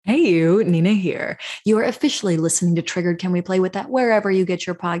You, Nina here. You are officially listening to Triggered. Can we play with that wherever you get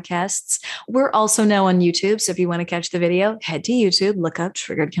your podcasts? We're also now on YouTube. So if you want to catch the video, head to YouTube, look up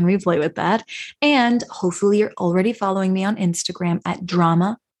Triggered. Can we play with that? And hopefully you're already following me on Instagram at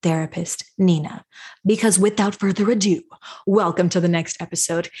Drama Therapist Nina. Because without further ado, welcome to the next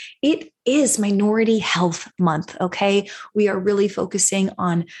episode. It is Minority Health Month, okay? We are really focusing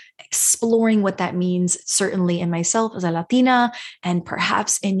on exploring what that means, certainly in myself as a Latina, and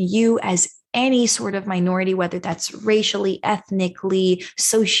perhaps in you as any sort of minority, whether that's racially, ethnically,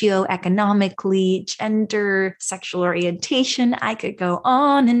 socioeconomically, gender, sexual orientation. I could go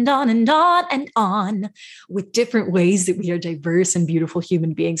on and on and on and on with different ways that we are diverse and beautiful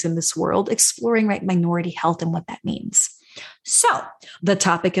human beings in this world, exploring minority health and what that means. So the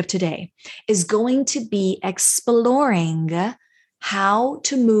topic of today is going to be exploring how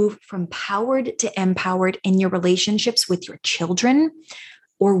to move from powered to empowered in your relationships with your children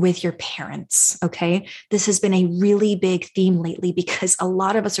or with your parents, okay? This has been a really big theme lately because a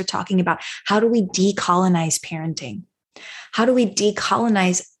lot of us are talking about how do we decolonize parenting? How do we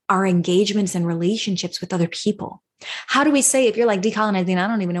decolonize our engagements and relationships with other people? How do we say, if you're like decolonizing, I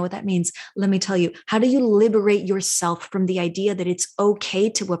don't even know what that means. Let me tell you, how do you liberate yourself from the idea that it's okay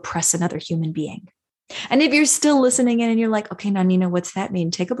to oppress another human being? And if you're still listening in and you're like, okay, now Nina, what's that mean?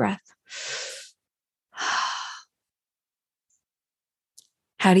 Take a breath.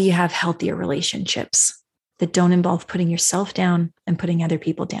 How do you have healthier relationships that don't involve putting yourself down and putting other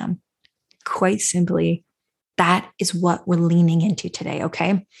people down? Quite simply, that is what we're leaning into today,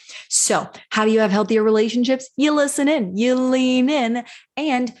 okay? So how do you have healthier relationships? You listen in, you lean in,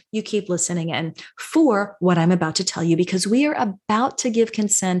 and you keep listening in for what I'm about to tell you, because we are about to give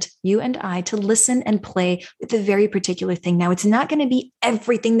consent, you and I, to listen and play with a very particular thing. Now, it's not going to be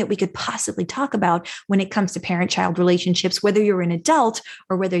everything that we could possibly talk about when it comes to parent-child relationships, whether you're an adult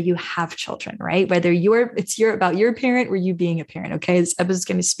or whether you have children, right? Whether it's about your parent or you being a parent, okay? This episode is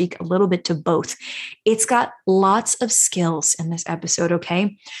going to speak a little bit to both. It's got lots of skills in this episode,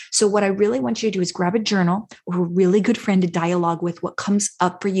 okay? So what I really want you to do is grab a journal or a really good friend to dialogue with what comes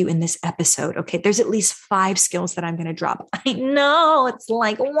up for you in this episode, okay? There's at least 5 skills that I'm going to drop. I know, it's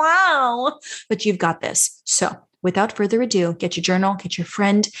like, wow, but you've got this. So without further ado, get your journal, get your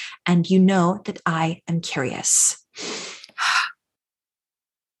friend, and you know that I am curious.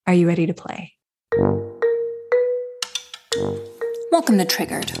 Are you ready to play? Welcome to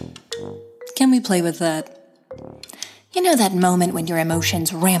Triggered. Can we play with that? You know that moment when your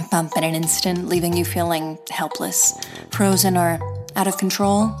emotions ramp up in an instant, leaving you feeling helpless, frozen, or out of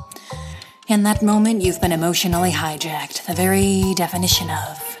control? In that moment, you've been emotionally hijacked, the very definition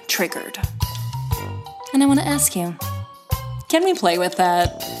of triggered. And I want to ask you, can we play with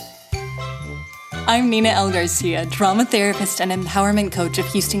that? I'm Nina L. Garcia, drama therapist and empowerment coach of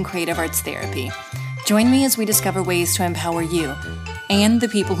Houston Creative Arts Therapy. Join me as we discover ways to empower you and the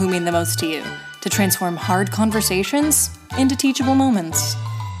people who mean the most to you, to transform hard conversations into teachable moments.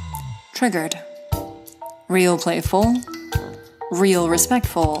 Triggered. Real playful. Real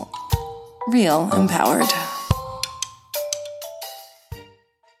respectful. Real empowered.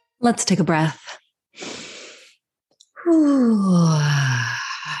 Let's take a breath. Whew.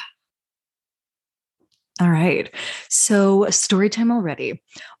 All right. So story time already.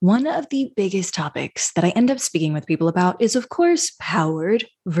 One of the biggest topics that I end up speaking with people about is, of course, powered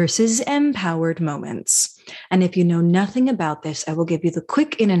versus empowered moments. And if you know nothing about this, I will give you the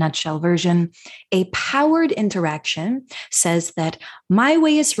quick in a nutshell version. A powered interaction says that my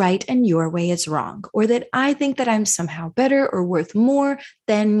way is right and your way is wrong, or that I think that I'm somehow better or worth more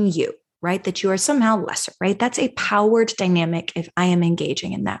than you, right? That you are somehow lesser, right? That's a powered dynamic if I am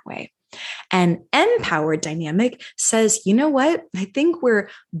engaging in that way. An empowered dynamic says, you know what? I think we're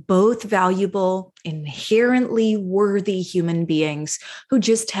both valuable, inherently worthy human beings who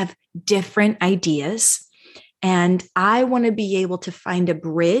just have different ideas. And I want to be able to find a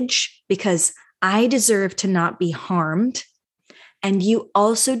bridge because I deserve to not be harmed. And you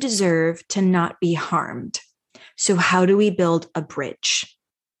also deserve to not be harmed. So how do we build a bridge?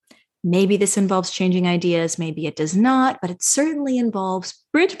 Maybe this involves changing ideas, maybe it does not, but it certainly involves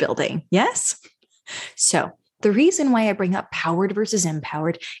bridge building, yes? So the reason why I bring up powered versus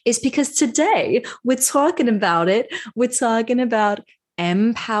empowered is because today we're talking about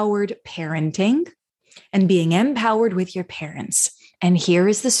empowered parenting and being empowered with your parents. And here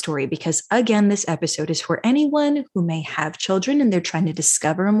is the story, because again, this episode is for anyone who may have children and they're trying to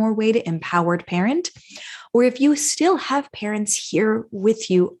discover a more way to empowered parent. Or if you still have parents here with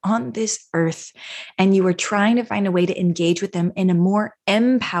you on this earth and you are trying to find a way to engage with them in a more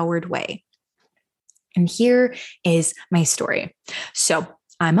empowered way. And here is my story. So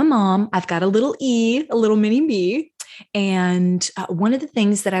I'm a mom. I've got a little E, a little mini me. And one of the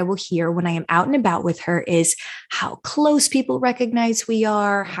things that I will hear when I am out and about with her is how close people recognize we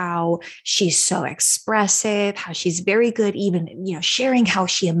are, how she's so expressive, how she's very good, even, sharing how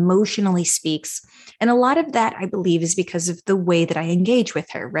she emotionally speaks. And a lot of that, I believe, is because of the way that I engage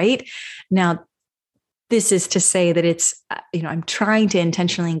with her, right? Now, this is to say that I'm trying to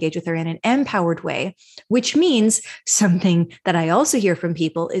intentionally engage with her in an empowered way, which means something that I also hear from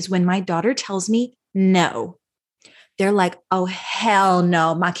people is when my daughter tells me no, they're like, oh, hell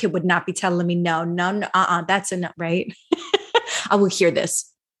no, my kid would not be telling me no, no, no, that's a no, right? I will hear this.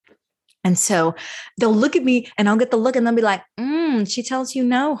 And so they'll look at me and I'll get the look and they'll be like, she tells you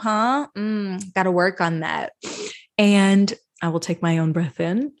no, huh? Got to work on that. And I will take my own breath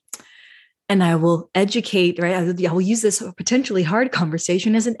in. And I will educate, right? I will use this potentially hard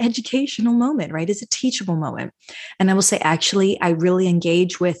conversation as an educational moment, right? As a teachable moment. And I will say, actually, I really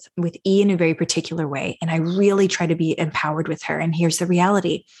engage with E in a very particular way. And I really try to be empowered with her. And here's the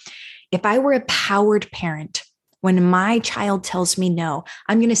reality. If I were a powered parent, when my child tells me no,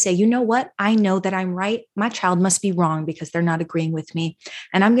 I'm going to say, you know what? I know that I'm right. My child must be wrong because they're not agreeing with me.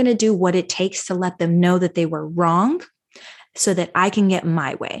 And I'm going to do what it takes to let them know that they were wrong so that I can get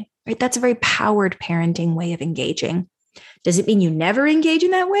my way. Right? That's a very powered parenting way of engaging. Does it mean you never engage in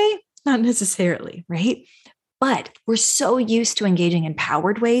that way? Not necessarily, right? But we're so used to engaging in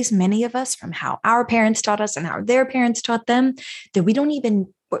powered ways, many of us, from how our parents taught us and how their parents taught them, that we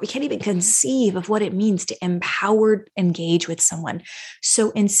can't even conceive of what it means to empowered engage with someone.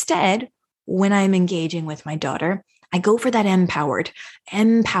 So instead, when I'm engaging with my daughter, I go for that empowered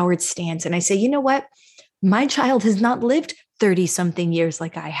stance. And I say, you know what? My child has not lived 30 something years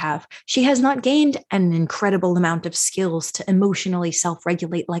like I have. She has not gained an incredible amount of skills to emotionally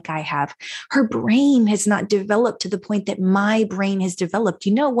self-regulate like I have. Her brain has not developed to the point that my brain has developed.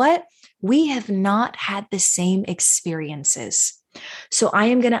 You know what? We have not had the same experiences. So I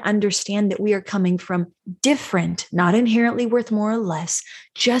am going to understand that we are coming from different, not inherently worth more or less,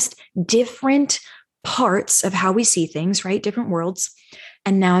 just different parts of how we see things, right? Different worlds.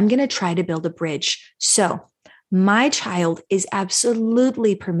 And now I'm going to try to build a bridge. So my child is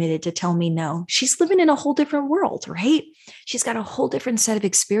absolutely permitted to tell me no. She's living in a whole different world, right? She's got a whole different set of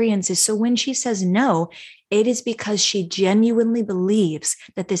experiences. So when she says no, it is because she genuinely believes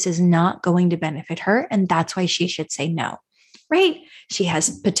that this is not going to benefit her. And that's why she should say no, right? She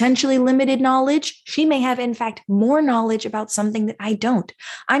has potentially limited knowledge. She may have, in fact, more knowledge about something that I don't.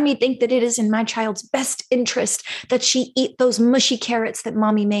 I may think that it is in my child's best interest that she eat those mushy carrots that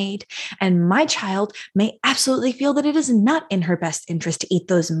mommy made. And my child may absolutely feel that it is not in her best interest to eat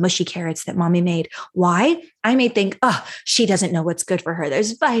those mushy carrots that mommy made. Why? I may think, she doesn't know what's good for her.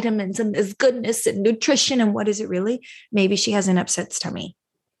 There's vitamins and there's goodness and nutrition. And what is it really? Maybe she has an upset stomach.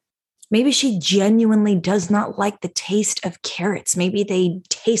 Maybe she genuinely does not like the taste of carrots. Maybe they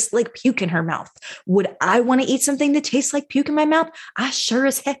taste like puke in her mouth. Would I want to eat something that tastes like puke in my mouth? I sure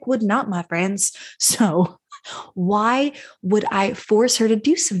as heck would not, my friends. So why would I force her to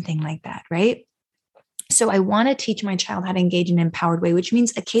do something like that, right? So I want to teach my child how to engage in an empowered way, which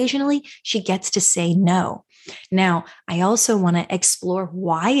means occasionally she gets to say no. Now, I also want to explore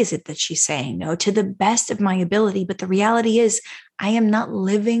why is it that she's saying no to the best of my ability. But the reality is I am not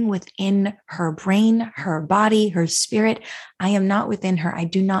living within her brain, her body, her spirit. I am not within her. I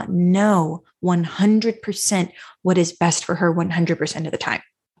do not know 100% what is best for her 100% of the time.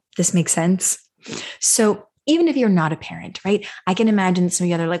 This makes sense? So even if you're not a parent, right? I can imagine some of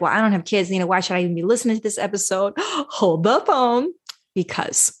you are like, well, I don't have kids. Why should I even be listening to this episode? Hold the phone.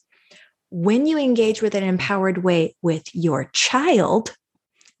 Because when you engage with an empowered way with your child,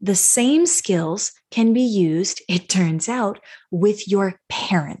 the same skills can be used, it turns out, with your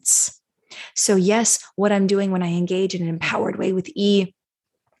parents. So yes, what I'm doing when I engage in an empowered way with E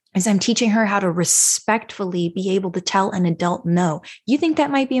is I'm teaching her how to respectfully be able to tell an adult no. You think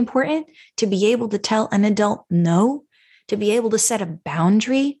that might be important to be able to tell an adult no, to be able to set a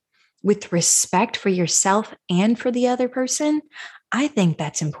boundary with respect for yourself and for the other person? I think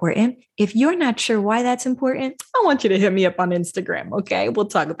that's important. If you're not sure why that's important, I want you to hit me up on Instagram. Okay, we'll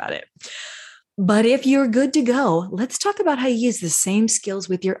talk about it. But if you're good to go, let's talk about how you use the same skills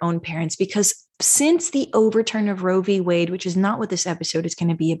with your own parents, because since the overturn of Roe v. Wade, which is not what this episode is going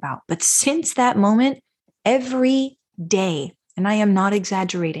to be about, but since that moment, every day, and I am not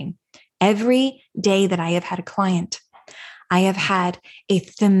exaggerating, every day that I have had a client, I have had a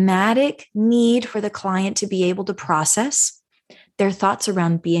thematic need for the client to be able to process their thoughts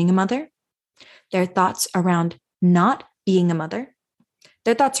around being a mother, their thoughts around not being a mother,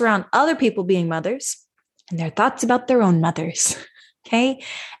 their thoughts around other people being mothers, and their thoughts about their own mothers. Okay.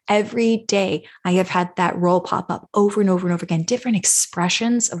 Every day I have had that role pop up over and over and over again, different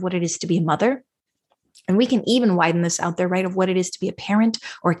expressions of what it is to be a mother. And we can even widen this out there, right? Of what it is to be a parent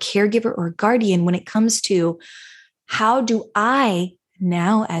or a caregiver or a guardian when it comes to how do I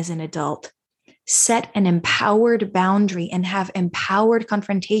now as an adult set an empowered boundary and have empowered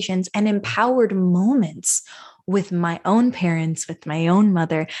confrontations and empowered moments with my own parents, with my own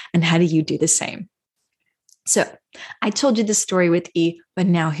mother. And how do you do the same? So I told you this story with E, but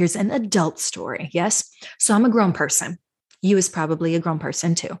now here's an adult story. Yes. So I'm a grown person. You is probably a grown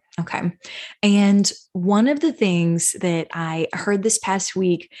person too. Okay. And one of the things that I heard this past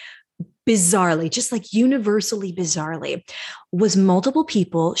week, bizarrely, just like universally bizarrely, was multiple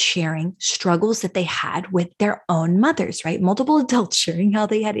people sharing struggles that they had with their own mothers, right? Multiple adults sharing how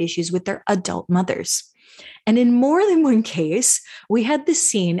they had issues with their adult mothers. And in more than one case, we had this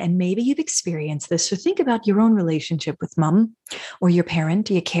scene, and maybe you've experienced this. So think about your own relationship with mom or your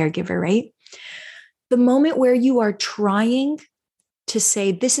parent, your caregiver, right? The moment where you are trying to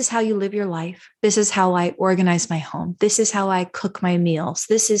say, this is how you live your life. This is how I organize my home. This is how I cook my meals.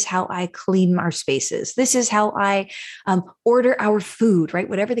 This is how I clean our spaces. This is how I order our food, right?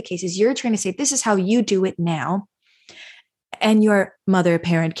 Whatever the case is, you're trying to say, this is how you do it now. And your mother,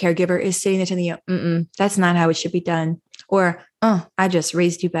 parent, caregiver is sitting there telling you, that's not how it should be done. Or, oh, I just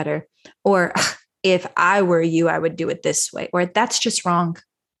raised you better. Or if I were you, I would do it this way. Or that's just wrong.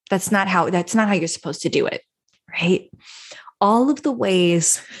 That's not how you're supposed to do it. Right. All of the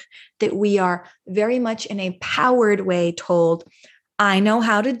ways that we are very much in a powered way told, I know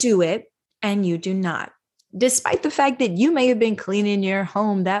how to do it and you do not. Despite the fact that you may have been cleaning your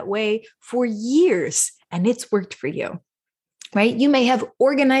home that way for years and it's worked for you. Right? You may have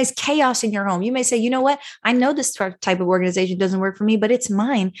organized chaos in your home. You may say, you know what? I know this type of organization doesn't work for me, but it's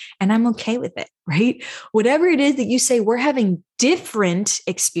mine and I'm okay with it. Right? Whatever it is that you say, we're having different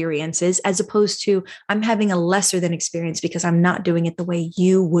experiences as opposed to I'm having a lesser than experience because I'm not doing it the way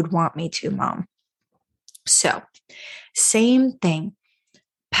you would want me to, mom. So same thing,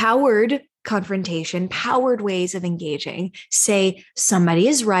 powered confrontation, powered ways of engaging, say somebody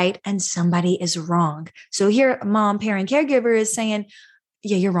is right and somebody is wrong. So here, mom, parent, caregiver is saying,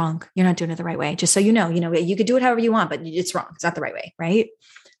 yeah, you're wrong. You're not doing it the right way. Just so you know, you could do it however you want, but it's wrong. It's not the right way. Right.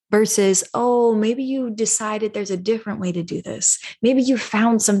 Versus, oh, maybe you decided there's a different way to do this. Maybe you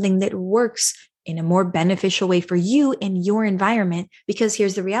found something that works in a more beneficial way for you in your environment, because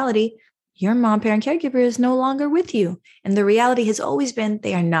here's the reality. Your mom, parent, caregiver is no longer with you. And the reality has always been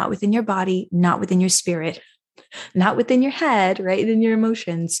they are not within your body, not within your spirit, not within your head, right? In your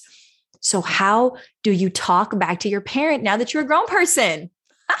emotions. So how do you talk back to your parent now that you're a grown person?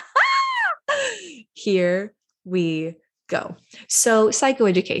 Here we go. So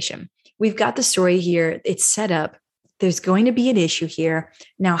psychoeducation. We've got the story here. It's set up. There's going to be an issue here.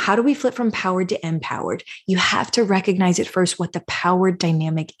 Now, how do we flip from powered to empowered? You have to recognize at first what the powered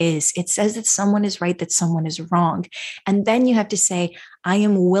dynamic is. It says that someone is right, that someone is wrong. And then you have to say, I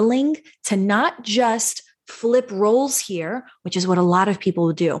am willing to not just flip roles here, which is what a lot of people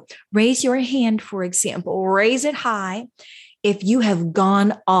will do. Raise your hand, for example, raise it high if you have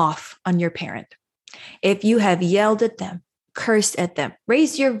gone off on your parent, if you have yelled at them, cursed at them,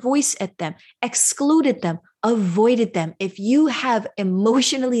 raised your voice at them, excluded them, avoided them. If you have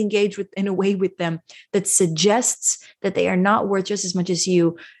emotionally engaged in a way with them that suggests that they are not worth just as much as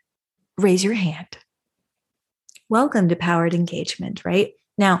you, raise your hand. Welcome to powered engagement, right?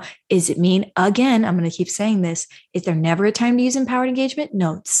 Now, does it mean, again, I'm going to keep saying this, is there never a time to use empowered engagement?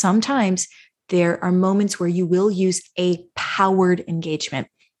 No, sometimes there are moments where you will use a powered engagement.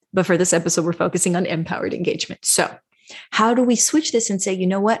 But for this episode, we're focusing on empowered engagement. So how do we switch this and say, you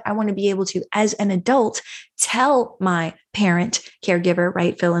know what? I want to be able to, as an adult, tell my parent, caregiver,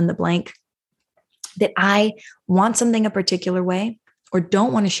 right, fill in the blank, that I want something a particular way or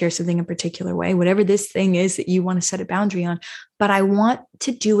don't want to share something a particular way, whatever this thing is that you want to set a boundary on. But I want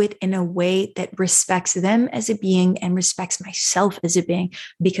to do it in a way that respects them as a being and respects myself as a being.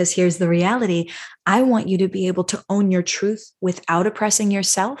 Because here's the reality. I want you to be able to own your truth without oppressing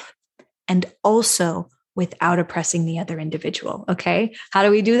yourself and also without oppressing the other individual. Okay. How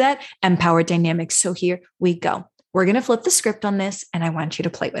do we do that? Empowered dynamics. So here we go. We're going to flip the script on this and I want you to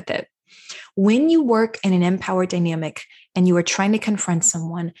play with it. When you work in an empowered dynamic and you are trying to confront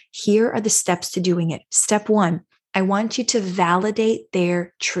someone, here are the steps to doing it. Step 1, I want you to validate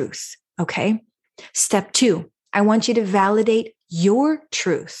their truth. Okay. Step 2, I want you to validate your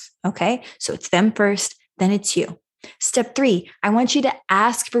truth. Okay. So it's them first, then it's you. Step 3, I want you to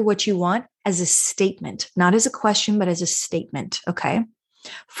ask for what you want as a statement, not as a question, but as a statement. Okay.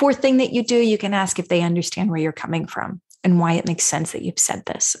 4th thing that you do, you can ask if they understand where you're coming from. and why it makes sense that you've said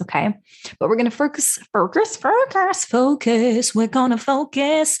this. Okay. But we're going to focus. We're going to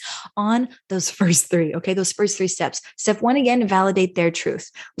focus on those first three. Okay. Those first three steps. Step one, again, validate their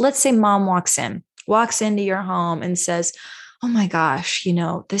truth. Let's say mom walks into your home and says, oh my gosh,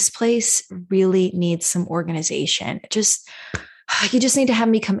 this place really needs some organization. You just need to have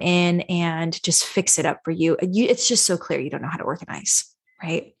me come in and just fix it up for you. It's just so clear you don't know how to organize,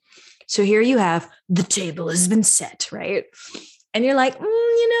 right? So here you have the table has been set, right? And you're like,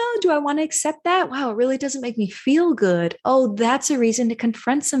 do I want to accept that? Wow, it really doesn't make me feel good. Oh, that's a reason to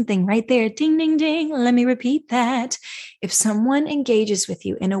confront something right there. Ding, ding, ding. Let me repeat that. If someone engages with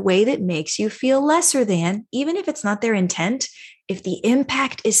you in a way that makes you feel lesser than, even if it's not their intent, if the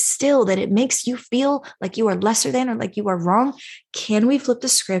impact is still that it makes you feel like you are lesser than or like you are wrong, can we flip the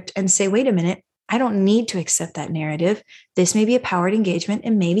script and say, wait a minute, I don't need to accept that narrative. This may be a powered engagement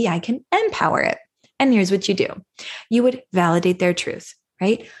and maybe I can empower it. And here's what you do. You would validate their truth,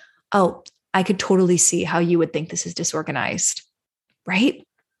 right? Oh, I could totally see how you would think this is disorganized, right?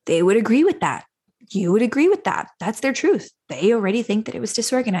 They would agree with that. You would agree with that. That's their truth. They already think that it was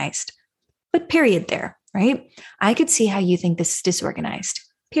disorganized. But period there, right? I could see how you think this is disorganized,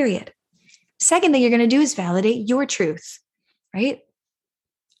 period. Second thing you're going to do is validate your truth, right?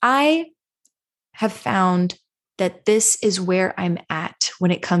 I have found that this is where I'm at when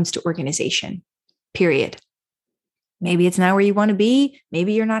it comes to organization, period. Maybe it's not where you want to be.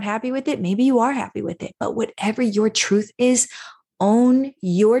 Maybe you're not happy with it. Maybe you are happy with it. But whatever your truth is, own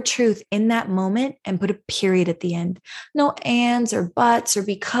your truth in that moment and put a period at the end. No ands or buts or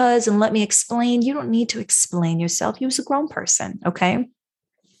because, and let me explain. You don't need to explain yourself. You're a grown person, okay?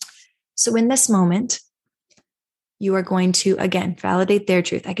 So in this moment, you are going to, again, validate their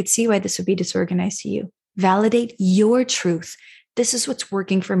truth. I could see why this would be disorganized to you. Validate your truth. This is what's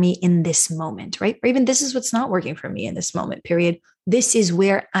working for me in this moment, right? Or even this is what's not working for me in this moment, period. This is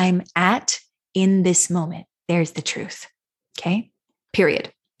where I'm at in this moment. There's the truth, okay?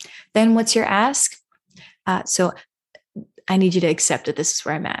 Period. Then what's your ask? So I need you to accept that this is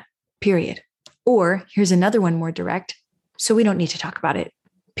where I'm at, period. Or here's another one more direct. So we don't need to talk about it,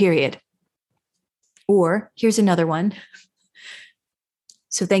 period. Or here's another one.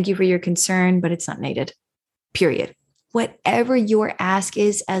 So thank you for your concern, but it's not needed, period. Whatever your ask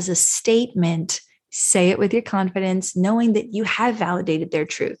is as a statement, say it with your confidence, knowing that you have validated their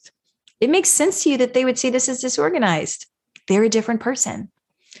truth. It makes sense to you that they would see this as disorganized. They're a different person.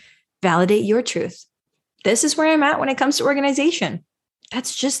 Validate your truth. This is where I'm at when it comes to organization.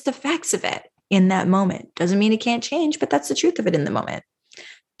 That's just the facts of it in that moment. Doesn't mean it can't change, but that's the truth of it in the moment.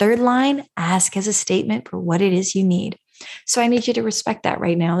 Third line, ask as a statement for what it is you need. So I need you to respect that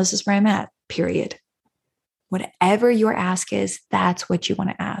right now. This is where I'm at, period. Whatever your ask is, that's what you want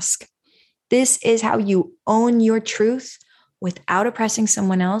to ask. This is how you own your truth without oppressing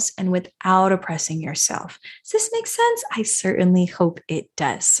someone else and without oppressing yourself. Does this make sense? I certainly hope it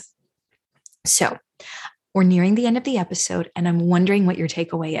does. So we're nearing the end of the episode, and I'm wondering what your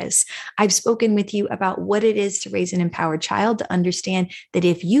takeaway is. I've spoken with you about what it is to raise an empowered child, to understand that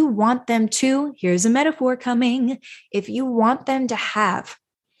if you want them to, here's a metaphor coming, if you want them to have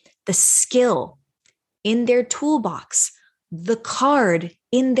the skill in their toolbox, the card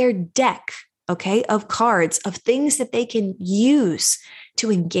in their deck, okay, of cards, of things that they can use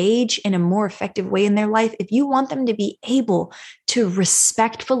to engage in a more effective way in their life, if you want them to be able to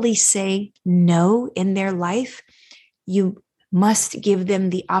respectfully say no in their life, you must give them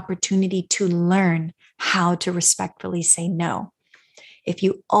the opportunity to learn how to respectfully say no. If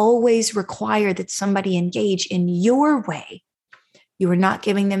you always require that somebody engage in your way, you are not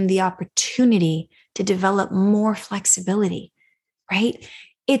giving them the opportunity to develop more flexibility, right?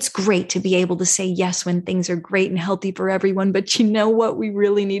 It's great to be able to say yes when things are great and healthy for everyone, but you know what we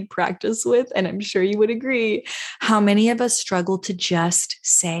really need practice with? And I'm sure you would agree. How many of us struggle to just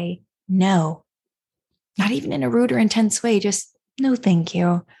say no? Not even in a rude or intense way, just no, thank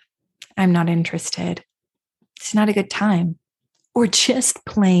you. I'm not interested. It's not a good time. Or just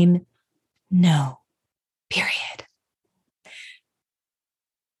plain no, period.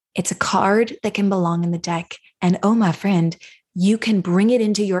 It's a card that can belong in the deck. And oh, my friend, you can bring it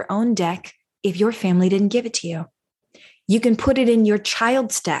into your own deck if your family didn't give it to you. You can put it in your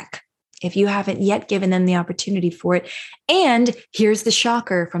child's deck if you haven't yet given them the opportunity for it. And here's the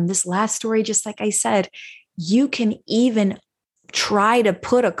shocker from this last story, just like I said, you can even try to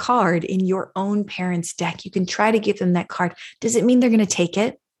put a card in your own parents' deck. You can try to give them that card. Does it mean they're going to take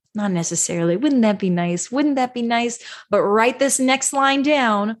it? Not necessarily. Wouldn't that be nice? Wouldn't that be nice? But write this next line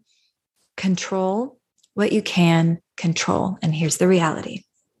down. Control what you can control. And here's the reality.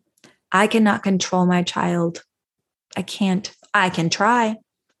 I cannot control my child I can't. I can try.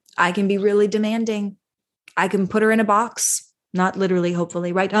 I can be really demanding. I can put her in a box, not literally,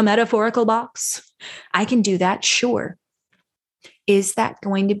 hopefully, right? A metaphorical box. I can do that, sure. Is that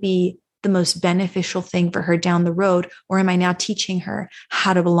going to be the most beneficial thing for her down the road? Or am I now teaching her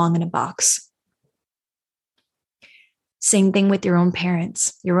how to belong in a box? Same thing with your own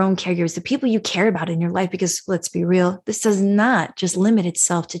parents, your own caregivers, the people you care about in your life, because let's be real, this does not just limit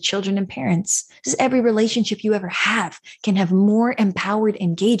itself to children and parents. This is every relationship you ever have can have more empowered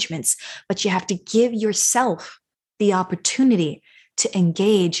engagements, but you have to give yourself the opportunity to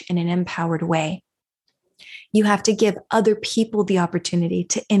engage in an empowered way. You have to give other people the opportunity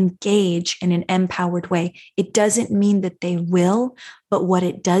to engage in an empowered way. It doesn't mean that they will, but what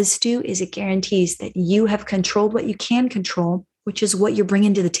it does do is it guarantees that you have controlled what you can control, which is what you're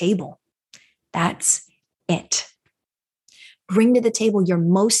bringing to the table. That's it. Bring to the table your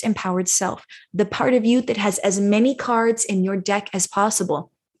most empowered self, the part of you that has as many cards in your deck as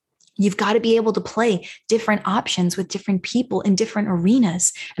possible. You've got to be able to play different options with different people in different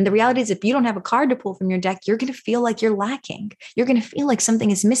arenas. And the reality is, if you don't have a card to pull from your deck, you're going to feel like you're lacking. You're going to feel like something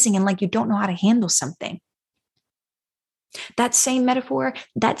is missing and like you don't know how to handle something. That same metaphor,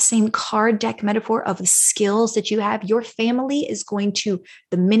 that same card deck metaphor of the skills that you have, your family is going to,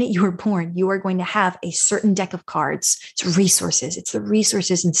 the minute you are born, you are going to have a certain deck of cards. It's resources. It's the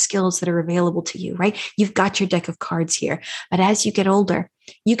resources and skills that are available to you, right? You've got your deck of cards here. But as you get older,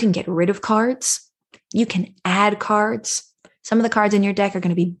 you can get rid of cards. You can add cards. Some of the cards in your deck are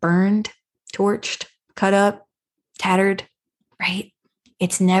going to be burned, torched, cut up, tattered, right?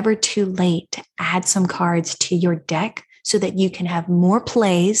 It's never too late to add some cards to your deck so that you can have more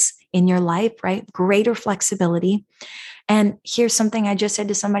plays in your life, right? Greater flexibility. And here's something I just said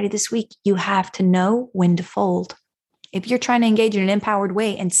to somebody this week. You have to know when to fold. If you're trying to engage in an empowered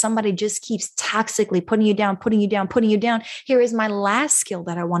way and somebody just keeps toxically putting you down, here is my last skill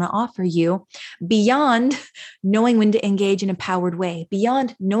that I want to offer you. Beyond knowing when to engage in an empowered way,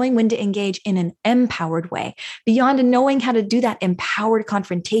 beyond knowing when to engage in an empowered way, beyond knowing how to do that empowered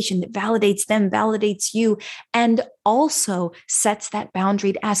confrontation that validates them, validates you, and also sets that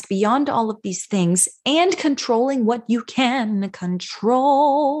boundary to ask beyond all of these things and controlling what you can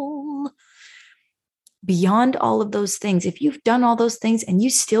control. Beyond all of those things, if you've done all those things and you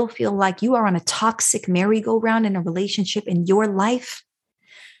still feel like you are on a toxic merry-go-round in a relationship in your life,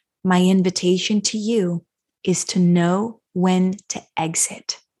 my invitation to you is to know when to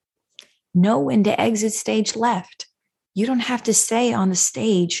exit. Know when to exit stage left. You don't have to stay on the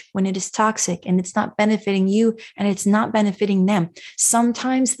stage when it is toxic and it's not benefiting you and it's not benefiting them.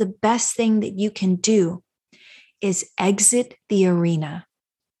 Sometimes the best thing that you can do is exit the arena.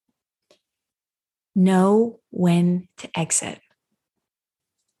 Know when to exit.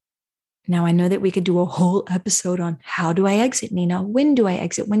 Now, I know that we could do a whole episode on how do I exit, Nina? When do I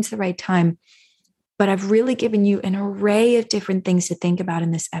exit? When's the right time? But I've really given you an array of different things to think about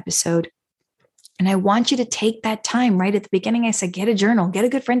in this episode. And I want you to take that time right at the beginning. I said, get a journal, get a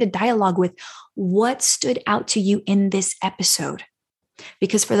good friend to dialogue with. What stood out to you in this episode?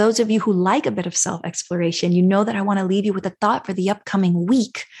 Because for those of you who like a bit of self-exploration, you know that I want to leave you with a thought for the upcoming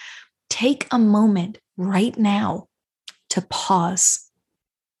week. Take a moment right now to pause,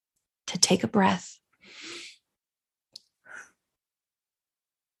 to take a breath,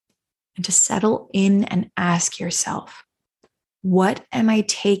 and to settle in and ask yourself, what am I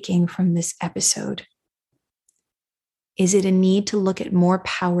taking from this episode? Is it a need to look at more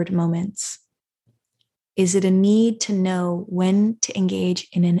powered moments? Is it a need to know when to engage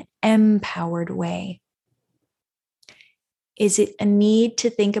in an empowered way? Is it a need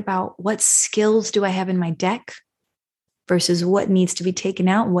to think about what skills do I have in my deck versus what needs to be taken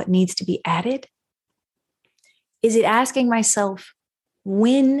out, what needs to be added? Is it asking myself,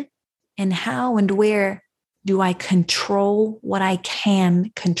 when and how and where do I control what I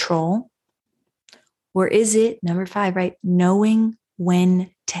can control? Or is it, number 5, right, knowing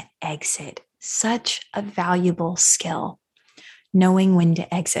when to exit? Such a valuable skill, knowing when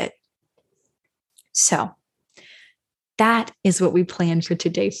to exit. So, that is what we planned for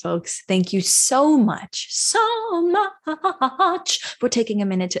today, folks. Thank you so much for taking a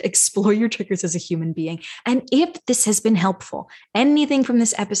minute to explore your triggers as a human being. And if this has been helpful, anything from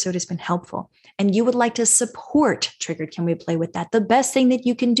this episode has been helpful, and you would like to support Triggered Can We Play With That, the best thing that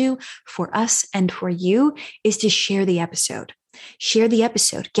you can do for us and for you is to share the episode. Share the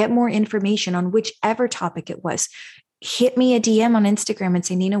episode. Get more information on whichever topic it was. Hit me a DM on Instagram and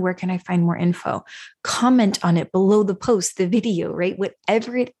say, Nina, where can I find more info? Comment on it below the post, the video, right?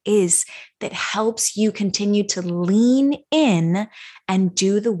 Whatever it is that helps you continue to lean in and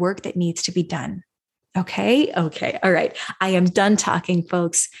do the work that needs to be done. Okay. Okay. All right. I am done talking,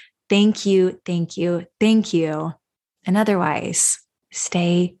 folks. Thank you. Thank you. Thank you. And otherwise,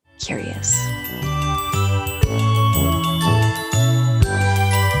 stay curious.